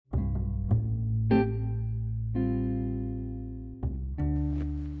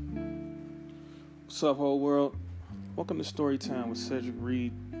What's up, whole world? Welcome to Storytime with Cedric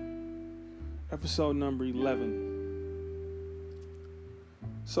Reed, episode number 11.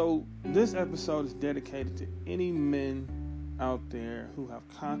 So, this episode is dedicated to any men out there who have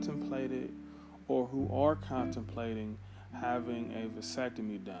contemplated or who are contemplating having a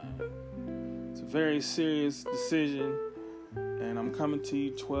vasectomy done. It's a very serious decision, and I'm coming to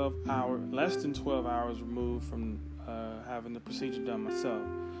you less than 12 hours removed from having the procedure done myself.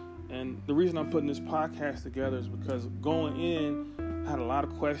 And the reason I'm putting this podcast together is because going in, I had a lot of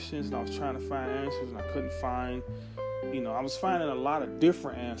questions and I was trying to find answers and I couldn't find, I was finding a lot of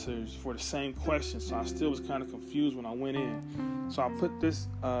different answers for the same question. So I still was kind of confused when I went in. So I put this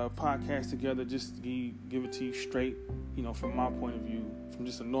podcast together just to give it to you straight, from my point of view, from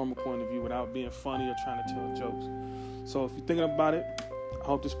just a normal point of view without being funny or trying to tell jokes. So if you're thinking about it, I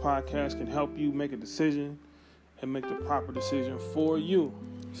hope this podcast can help you make a decision and make the proper decision for you.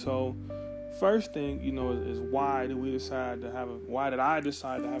 So, first thing, is why did I decide to have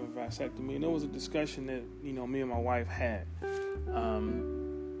a vasectomy? And it was a discussion that, me and my wife had.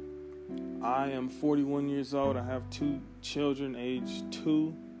 I am 41 years old. I have two children, aged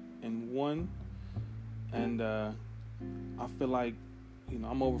 2 and 1. And I feel like,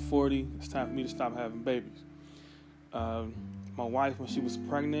 I'm over 40. It's time for me to stop having babies. My wife, when she was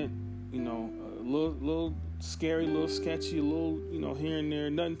pregnant, a little scary, a little sketchy, a little, here and there,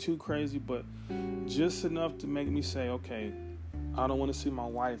 nothing too crazy, but just enough to make me say, okay, I don't want to see my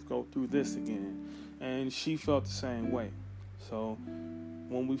wife go through this again. And she felt the same way. So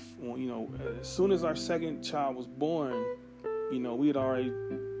as soon as our second child was born, we had already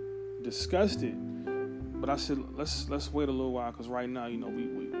discussed it, but I said, let's wait a little while, because right now,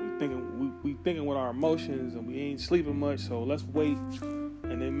 we thinking with our emotions and we ain't sleeping much, so let's wait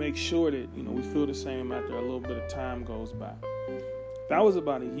and then make sure that, we feel the same after a little bit of time goes by. That was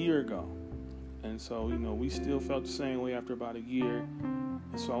about a year ago. And so, we still felt the same way after about a year.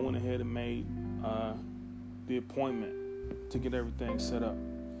 And so I went ahead and made the appointment to get everything set up.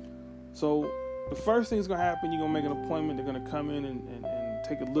 So the first thing that's going to happen, you're going to make an appointment. They're going to come in and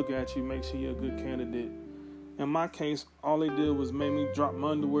take a look at you, make sure you're a good candidate. In my case, all they did was make me drop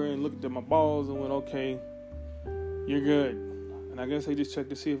my underwear and looked at my balls and went, okay, you're good. And I guess they just check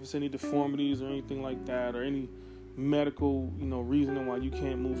to see if it's any deformities or anything like that, or any medical, reasoning why you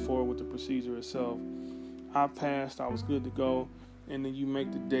can't move forward with the procedure itself. I passed. I was good to go. And then you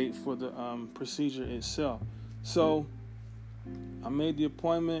make the date for the procedure itself. So I made the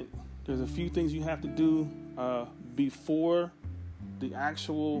appointment. There's a few things you have to do before the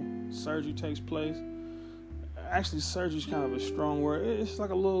actual surgery takes place. Actually, surgery is kind of a strong word. It's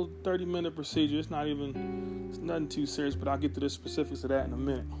like a little 30-minute procedure. It's nothing too serious, but I'll get to the specifics of that in a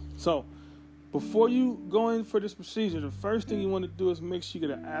minute. So, before you go in for this procedure, the first thing you want to do is make sure you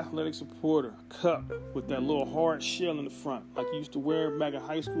get an athletic supporter, a cup with that little hard shell in the front, like you used to wear back in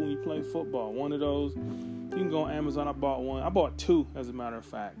high school when you played football. One of those. You can go on Amazon. I bought one. I bought 2, as a matter of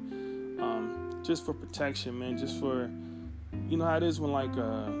fact, just for protection, man. Just for, how it is when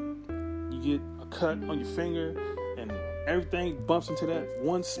you get cut on your finger and everything bumps into that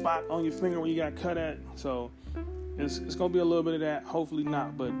one spot on your finger where you got cut at. So it's gonna be a little bit of that, hopefully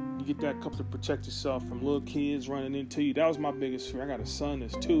not, but you get that cup to protect yourself from little kids running into you. That was my biggest fear. I got a son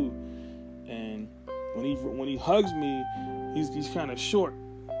that's 2, and when he hugs me, he's kind of short.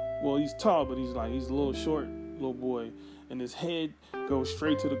 Well, he's tall, but he's a little short little boy, and his head goes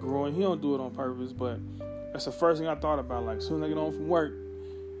straight to the groin. He don't do it on purpose, but that's the first thing I thought about. Like, as soon as I get home from work,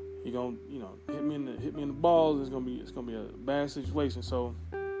 you're gonna, hit me in the balls. It's gonna be a bad situation. So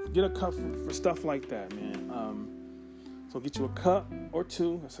get a cup for stuff like that, man. So get you a cup or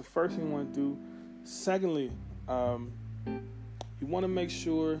 2. That's the first thing you want to do. Secondly, you want to make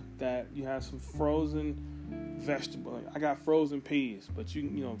sure that you have some frozen vegetables. I got frozen peas, but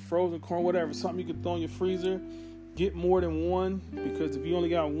frozen corn, whatever, something you can throw in your freezer. Get more than one, because if you only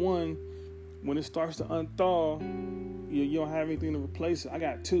got one, when it starts to unthaw, you don't have anything to replace it. I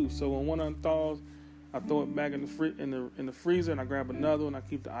got 2, so when one unthaws, I throw it back in the freezer, and I grab another one. I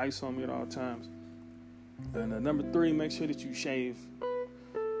keep the ice on me at all times. And number 3, make sure that you shave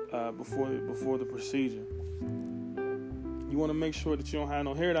before the procedure. You want to make sure that you don't have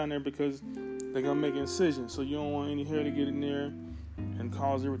no hair down there, because they're gonna make incisions, so you don't want any hair to get in there and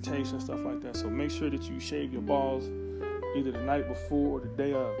cause irritation and stuff like that. So make sure that you shave your balls either the night before or the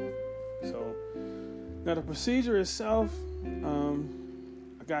day of. So now the procedure itself,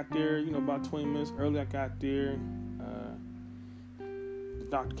 I got there, about 20 minutes early. I got there. The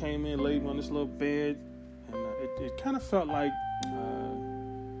doctor came in, laid me on this little bed, and it kind of felt like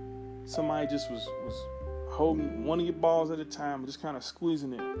somebody just was holding one of your balls at a time, just kind of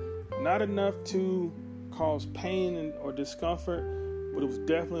squeezing it. Not enough to cause pain or discomfort, but it was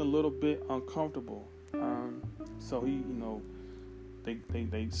definitely a little bit uncomfortable. So he,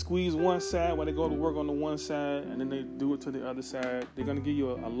 they squeeze one side while they go to work on the one side, and then they do it to the other side. They're gonna give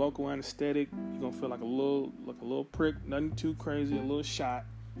you a local anesthetic. You're gonna feel like a little prick, nothing too crazy, a little shot.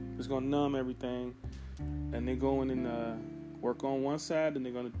 It's gonna numb everything, and they go in and work on one side, and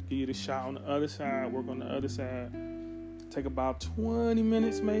they're gonna give you the shot on the other side. Work on the other side. Take about 20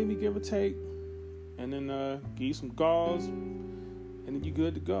 minutes, maybe, give or take, and then give you some gauze, and then you're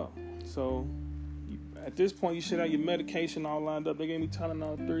good to go. So at this point, you should have your medication all lined up. They gave me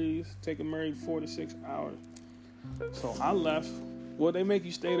Tylenol 3s, taking maybe 4 to 6 hours. So I left. Well, they make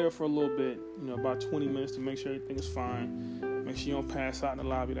you stay there for a little bit, about 20 minutes to make sure everything is fine. Make sure you don't pass out in the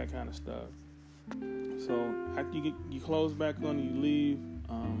lobby, that kind of stuff. So after you close back on and you leave,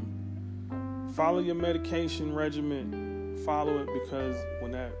 follow your medication regimen. Follow it, because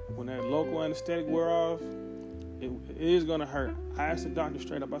when that local anesthetic wear off, it is going to hurt. I asked the doctor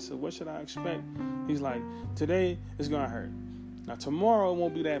straight up. I said, what should I expect? He's like, today it's going to hurt. Now, tomorrow it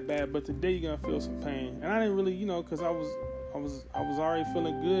won't be that bad, but today you're going to feel some pain. And I didn't really, because I was already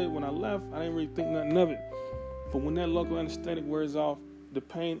feeling good when I left. I didn't really think nothing of it. But when that local anesthetic wears off, the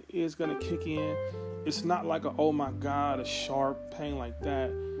pain is going to kick in. It's not like a sharp pain like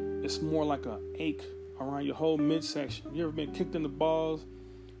that. It's more like a ache around your whole midsection. You ever been kicked in the balls?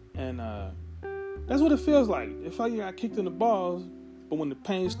 And that's what it feels like. It feels like you got kicked in the balls, but when the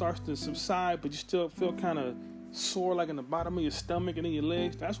pain starts to subside, but you still feel kind of sore, like in the bottom of your stomach and in your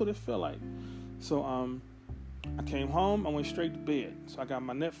legs. That's what it felt like. So I came home. I went straight to bed. So I got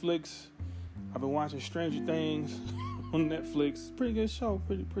my Netflix. I've been watching Stranger Things on Netflix. Pretty good show.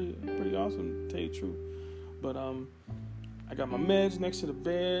 Pretty awesome, to tell you the truth. But I got my meds next to the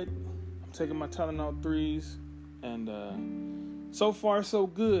bed. I'm taking my Tylenol 3s, and so far so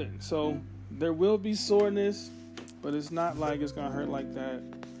good. So there will be soreness, but it's not like it's gonna hurt like that.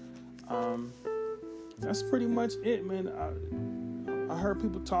 That's pretty much it, man. I heard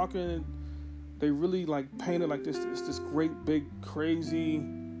people talking, and they really like paint it like this great big crazy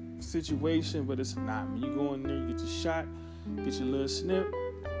situation, but it's not. When you go in there, you get your shot, get your little snip,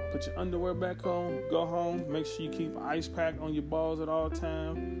 put your underwear back on, go home, make sure you keep an ice pack on your balls at all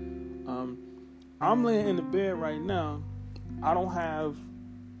times. I'm laying in the bed right now. I don't have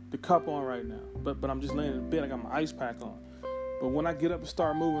the cup on right now, but I'm just laying in the bed. I got my ice pack on. But when I get up and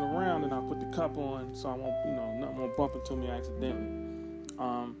start moving around, then I'll put the cup on so I won't, nothing won't bump into me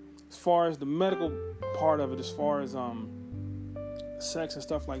accidentally. As far as the medical part of it, as far as sex and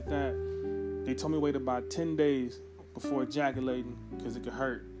stuff like that, they told me wait about 10 days before ejaculating because it could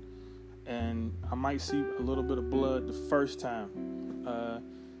hurt, and I might see a little bit of blood the first time.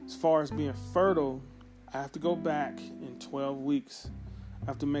 As far as being fertile, I have to go back in 12 weeks. I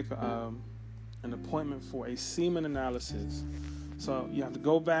have to make an appointment for a semen analysis. So you have to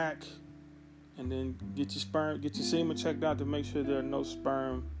go back and then get your semen checked out to make sure there are no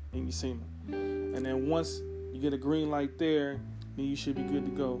sperm in your semen. And then once you get a green light there, then you should be good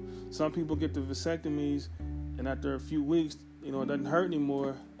to go. Some people get the vasectomies, and after a few weeks, it doesn't hurt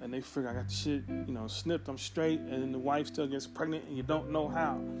anymore, and they figure I got the shit, snipped, I'm straight, and then the wife still gets pregnant, and you don't know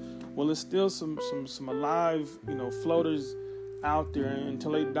how. Well, there's still some alive, floaters out there, and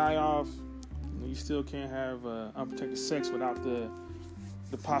until they die off, you still can't have unprotected sex without the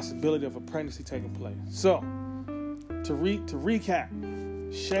possibility of a pregnancy taking place. So, to recap,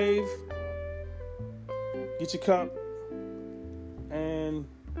 shave, get your cup, and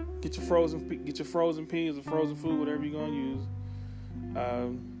get your frozen peas or frozen food, whatever you're gonna use.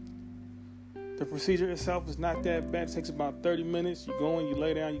 The procedure itself is not that bad. It takes about 30 minutes. You go in, you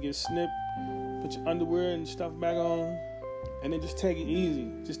lay down, you get snipped, put your underwear and stuff back on, and then just take it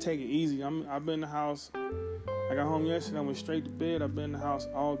easy. Just take it easy. I've been in the house. I got home yesterday. I went straight to bed. I've been in the house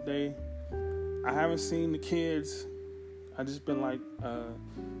all day. I haven't seen the kids. I just been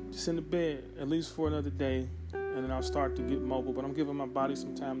just in the bed at least for another day, and then I'll start to get mobile. But I'm giving my body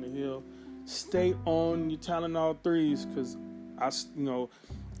some time to heal. Stay on your Tylenol 3s, because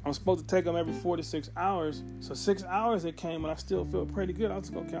I'm supposed to take them every 4 to 6 hours. So 6 hours it came, and I still feel pretty good. I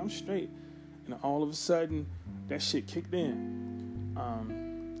was like, okay, I'm straight. And all of a sudden, that shit kicked in.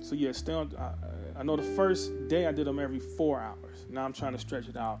 So yeah, stay on. I know the first day I did them every 4 hours. Now I'm trying to stretch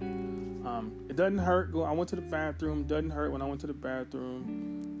it out. It doesn't hurt. I went to the bathroom. Doesn't hurt when I went to the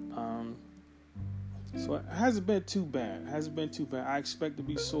bathroom. So it hasn't been too bad. I expect to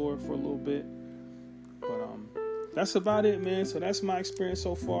be sore for a little bit. But that's about it, man. So that's my experience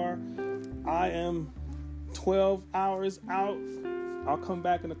so far. I am 12 hours out. I'll come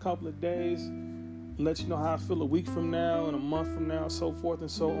back in a couple of days. let you know how I feel a week from now and a month from now, so forth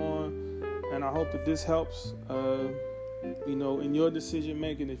and so on. And I hope that this helps, in your decision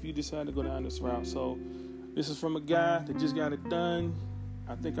making if you decide to go down this route. So this is from a guy that just got it done.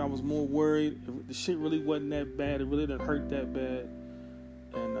 I think I was more worried. The shit really wasn't that bad. It really didn't hurt that bad.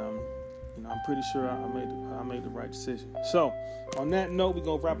 And, I'm pretty sure I made the right decision. So on that note, we're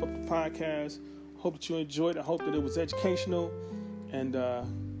going to wrap up the podcast. Hope that you enjoyed it. I hope that it was educational. And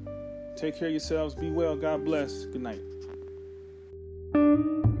take care of yourselves. Be well. God bless. Good night.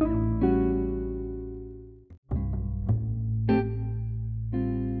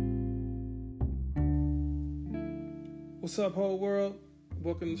 What's up, whole world?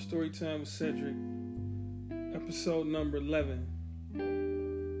 Welcome to Storytime with Cedric, episode number 11.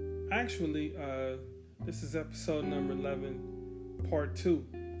 Actually, this is episode number 11, part 2.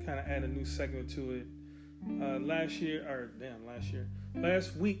 Kind of add a new segment to it.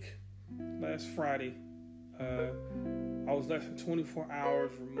 Last Friday, I was less than 24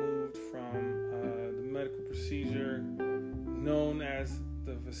 hours removed from the medical procedure known as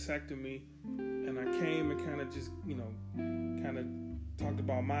the vasectomy. And I came and kind of just, talked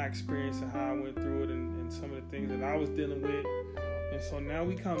about my experience and how I went through it and some of the things that I was dealing with. And so now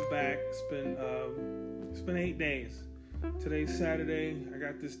we come back. It's been 8 days. Today's Saturday. I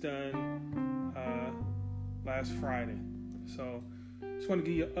got this done last Friday. So just want to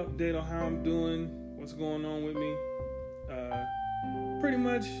give you an update on how I'm doing, what's going on with me. Pretty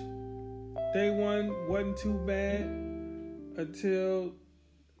much day one wasn't too bad until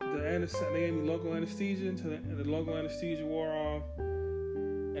they gave me local anesthesia until the local anesthesia wore off,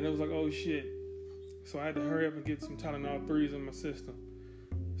 and it was like, oh shit. So I had to hurry up and get some Tylenol 3s in my system.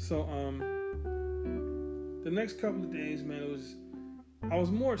 So the next couple of days, man, I was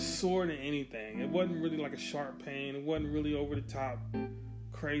more sore than anything. It wasn't really like a sharp pain. It wasn't really over the top,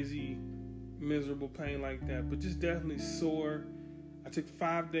 crazy, miserable pain like that, but just definitely sore. I took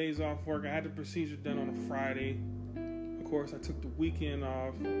 5 days off work. I had the procedure done on a Friday. Of course, I took the weekend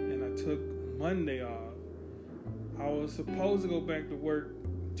off, and I took Monday off. I was supposed to go back to work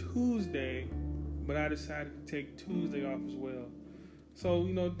Tuesday, but I decided to take Tuesday off as well. So,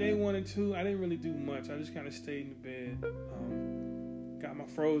 day 1 and 2, I didn't really do much. I just kind of stayed in the bed. Got my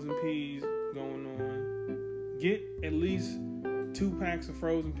frozen peas going on. Get at least 2 packs of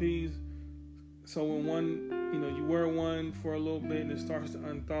frozen peas. So when one, you wear one for a little bit and it starts to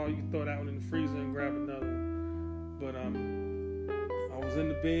unthaw, you can throw that one in the freezer and grab another one. But I was in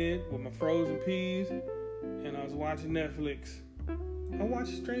the bed with my frozen peas, and I was watching Netflix. I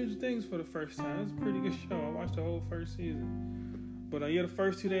watched Stranger Things for the first time. It was a pretty good show. I watched the whole first season. But the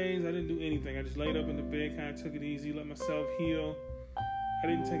first 2 days, I didn't do anything. I just laid up in the bed, kind of took it easy, let myself heal. I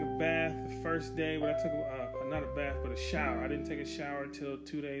didn't take a bath the first day, but I took not a bath, but a shower. I didn't take a shower until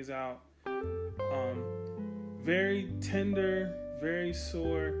 2 days out. Very tender, very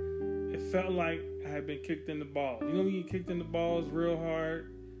sore. It felt like I had been kicked in the balls. You know when you get kicked in the balls real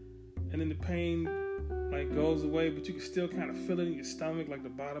hard, and then the pain goes away, but you can still kind of feel it in your stomach, like the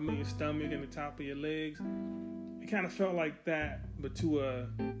bottom of your stomach and the top of your legs. It kind of felt like that, but to a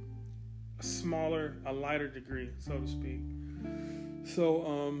lighter degree, so to speak. So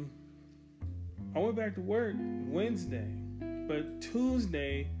I went back to work Wednesday, but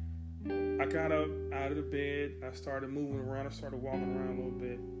Tuesday I got up out of the bed. I started moving around. I started walking around a little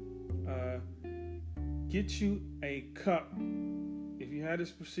bit. Get you a cup. If you had this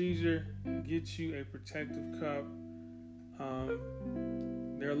procedure, get you a protective cup.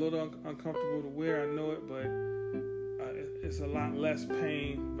 They're a little uncomfortable to wear, I know it, but it's a lot less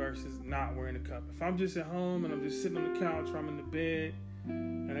pain versus not wearing a cup. If I'm just at home and I'm just sitting on the couch or I'm in the bed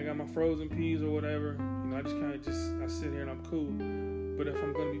and I got my frozen peas or whatever, I just kind of I sit here and I'm cool. But if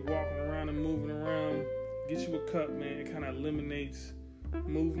I'm going to be walking around and moving around, get you a cup, man. It kind of eliminates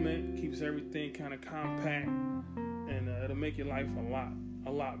movement, keeps everything kind of compact, and it'll make your life a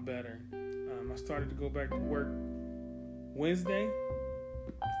lot better. I started to go back to work Wednesday.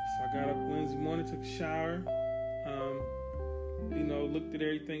 So I got up Wednesday morning, took a shower, looked at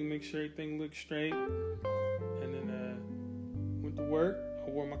everything, make sure everything looked straight, and then went to work. I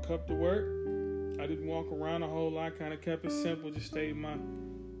wore my cup to work. I didn't walk around a whole lot, kind of kept it simple, just stayed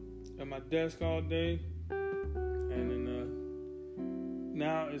at my desk all day. And then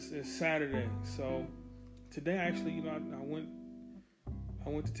now it's Saturday. So today actually, I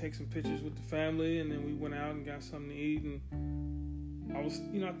went to take some pictures with the family, and then we went out and got something to eat. And I was,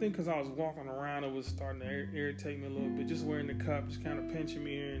 I think because I was walking around, it was starting to irritate me a little bit. Just wearing the cup, just kind of pinching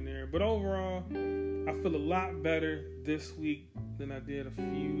me here and there. But overall, I feel a lot better this week than I did a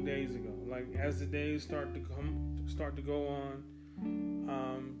few days ago. Like as the days start to go on,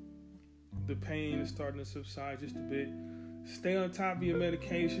 the pain is starting to subside just a bit. Stay on top of your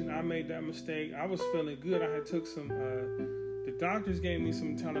medication. I made that mistake. I was feeling good. I had took some, the doctors gave me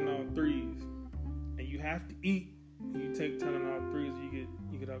some Tylenol 3s. And you have to eat when you take Tylenol 3s,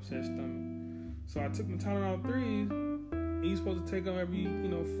 you get upset stomach. So I took my Tylenol 3s, and you're supposed to take them every,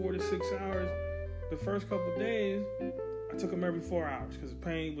 4 to 6 hours. The first couple of days, I took them every 4 hours because the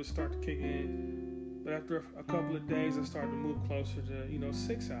pain would start to kick in. But after a couple of days, I started to move closer to,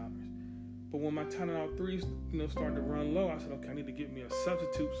 6 hours. But when my Tylenol 3s, started to run low, I said, okay, I need to get me a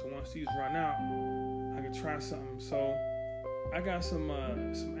substitute. So once these run out, I can try something. So I got some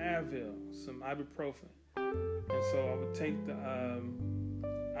Advil, some ibuprofen. And so I would take the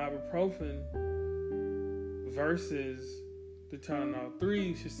ibuprofen versus the Tylenol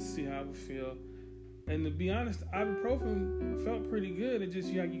 3s just to see how I would feel. And to be honest, ibuprofen felt pretty good. It just,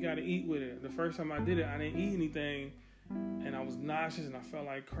 you got to eat with it. The first time I did it, I didn't eat anything, and I was nauseous, and I felt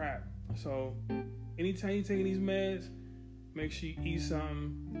like crap. So anytime you're taking these meds, make sure you eat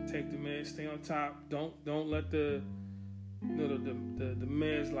something, take the meds, stay on top. Don't let the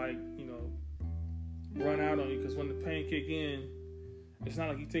meds run out on you, because when the pain kick in, it's not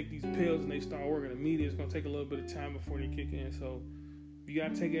like you take these pills and they start working immediately. It's going to take a little bit of time before they kick in. So you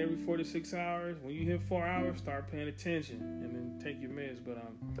got to take it every 4 to 6 hours. When you hit 4 hours, start paying attention and then take your meds. But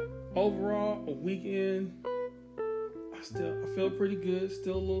overall, a weekend, I feel pretty good.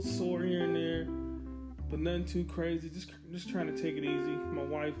 Still a little sore here and there, but nothing too crazy. Just trying to take it easy. My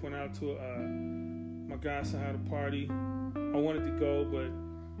wife went out to my guy's side of a party. I wanted to go, but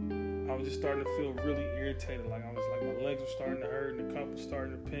I was just starting to feel really irritated. Like my legs were starting to hurt and the cup was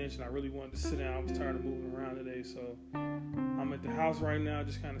starting to pinch, and I really wanted to sit down. I was tired of moving around today, so I'm at the house right now,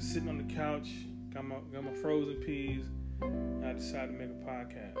 just kind of sitting on the couch. Got my frozen peas, and I decided to make a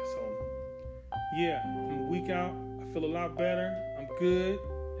podcast. So yeah, I'm a week out. I feel a lot better. I'm good,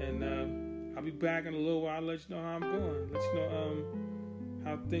 and I'll be back in a little while. I'll let you know how I'm going. Let you know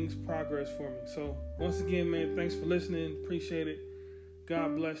how things progress for me. So once again, man, thanks for listening. Appreciate it.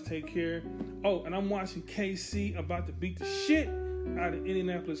 God bless. Take care. Oh, and I'm watching KC about to beat the shit out of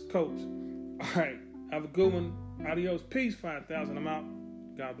Indianapolis Colts. All right. Have a good one. Adios. Peace. 5,000. I'm out.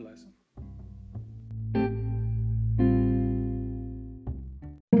 God bless.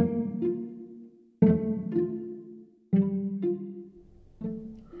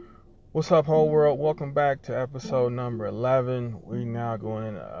 What's up, whole world? Welcome back to episode number 11. We're now going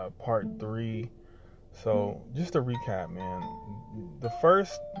into part 3. So, just to recap, man, the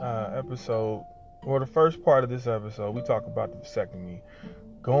first episode, or the first part of this episode, we talk about the vasectomy.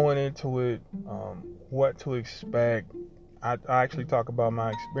 Going into it, what to expect. I actually talk about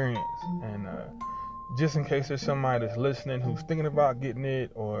my experience. And just in case there's somebody that's listening who's thinking about getting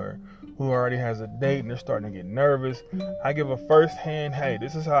it, or who already has a date and they're starting to get nervous, I give a first-hand, hey,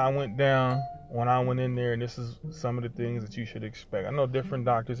 this is how I went down when I went in there, and this is some of the things that you should expect. I know different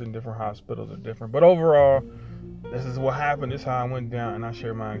doctors and different hospitals are different, but overall, this is what happened. This is how I went down, and I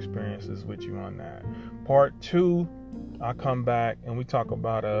share my experiences with you on that. Part 2, I come back and we talk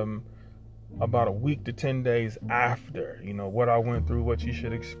about a week to 10 days after, what I went through, what you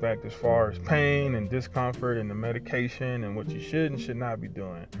should expect as far as pain and discomfort and the medication and what you should and should not be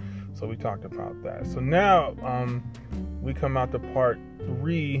doing. So we talked about that. So now we come out to part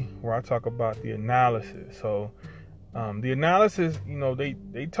 3 where I talk about the analysis. So the analysis,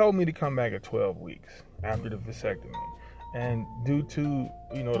 they told me to come back at 12 weeks after the vasectomy. And due to,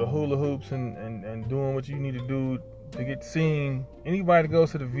 the hula hoops and doing what you need to do to get seen, anybody that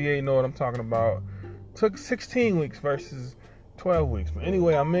goes to the VA know what I'm talking about, took 16 weeks versus 12 weeks. But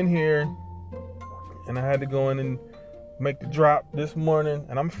anyway, I'm in here and I had to go in and make the drop this morning,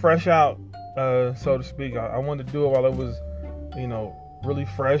 and I'm fresh out, so to speak. I wanted to do it while it was, really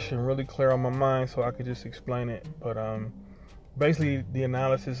fresh and really clear on my mind, so I could just explain it. But basically, the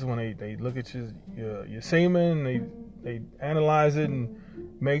analysis is when they look at your semen, they analyze it and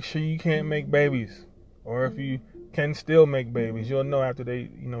make sure you can't make babies, or if you can still make babies, you'll know after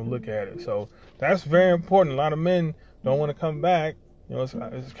they look at it. So that's very important. A lot of men don't want to come back.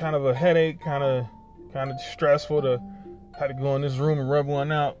 It's kind of a headache, kind of stressful to have to go in this room and rub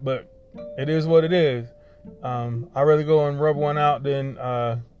one out, but it is what it is. I'd rather go and rub one out than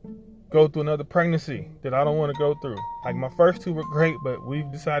go through another pregnancy that I don't want to go through. Like, my first 2 were great, but we've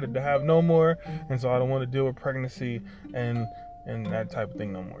decided to have no more, and so I don't want to deal with pregnancy and that type of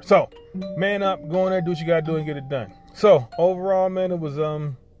thing no more. So, man up, go in there, do what you gotta do and get it done. So, overall, man, it was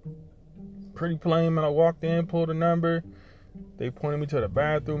pretty plain, man. I walked in, pulled a number. They pointed me to the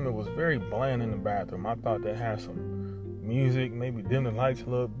bathroom. It was very bland in the bathroom. I thought they had some music, maybe dim the lights a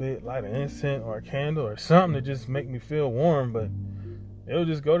little bit, light an incense or a candle or something to just make me feel warm, but it would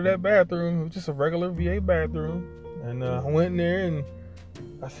just go to that bathroom. It was just a regular VA bathroom. And I went in there and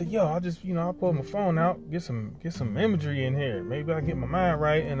I said, yo, I'll pull my phone out, get some imagery in here. Maybe I get my mind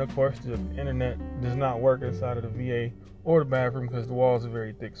right. And of course, the internet does not work inside of the VA or the bathroom because the walls are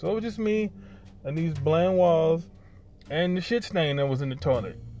very thick. So it was just me and these bland walls and the shit stain that was in the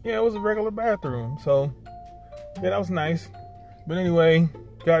toilet. Yeah, it was a regular bathroom. So, yeah, that was nice. But anyway,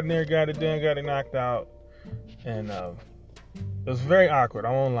 got in there, got it done, got it knocked out. And it was very awkward,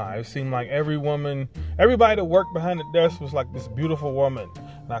 I won't lie. It seemed like everybody that worked behind the desk was like this beautiful woman.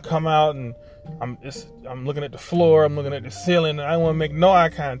 And I come out and I'm looking at the floor, I'm looking at the ceiling, and I don't want to make no eye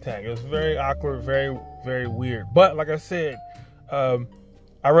contact. It was very awkward, very, very weird. But like I said, I'd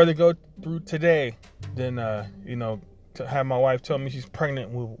rather go through today than, to have my wife tell me she's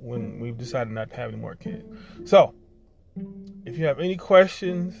pregnant when we've decided not to have any more kids. So, if you have any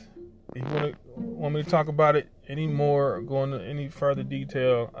questions, if you want me to talk about it any more, or go into any further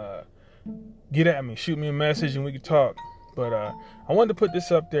detail, get at me, shoot me a message, and we can talk. But I wanted to put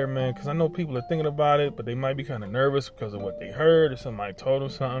this up there, man, because I know people are thinking about it, but they might be kind of nervous because of what they heard or somebody told them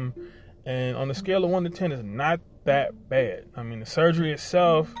something. And on the scale of 1 to 10, it's not that bad. I mean, the surgery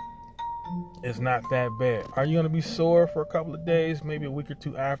itself is not that bad. Are you going to be sore for a couple of days, maybe a week or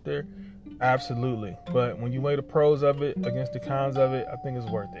two after? Absolutely. But when you weigh the pros of it against the cons of it, I think it's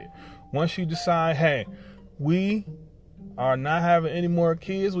worth it. Once you decide, hey, we are not having any more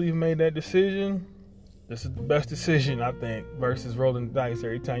kids, we've made that decision, this is the best decision, I think, versus rolling the dice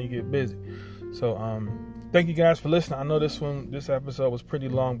every time you get busy. So, thank you guys for listening. I know this episode was pretty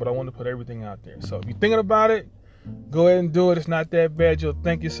long, but I wanted to put everything out there. So if you're thinking about it, go ahead and do it. It's not that bad. You'll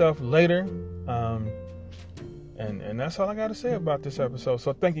thank yourself later. And that's all I got to say about this episode.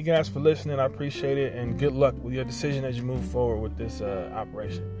 So thank you guys for listening. I appreciate it. And good luck with your decision as you move forward with this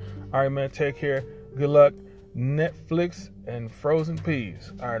operation. All right, man. Take care. Good luck. Netflix and frozen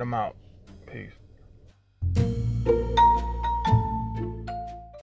peas. All right, I'm out. Peace.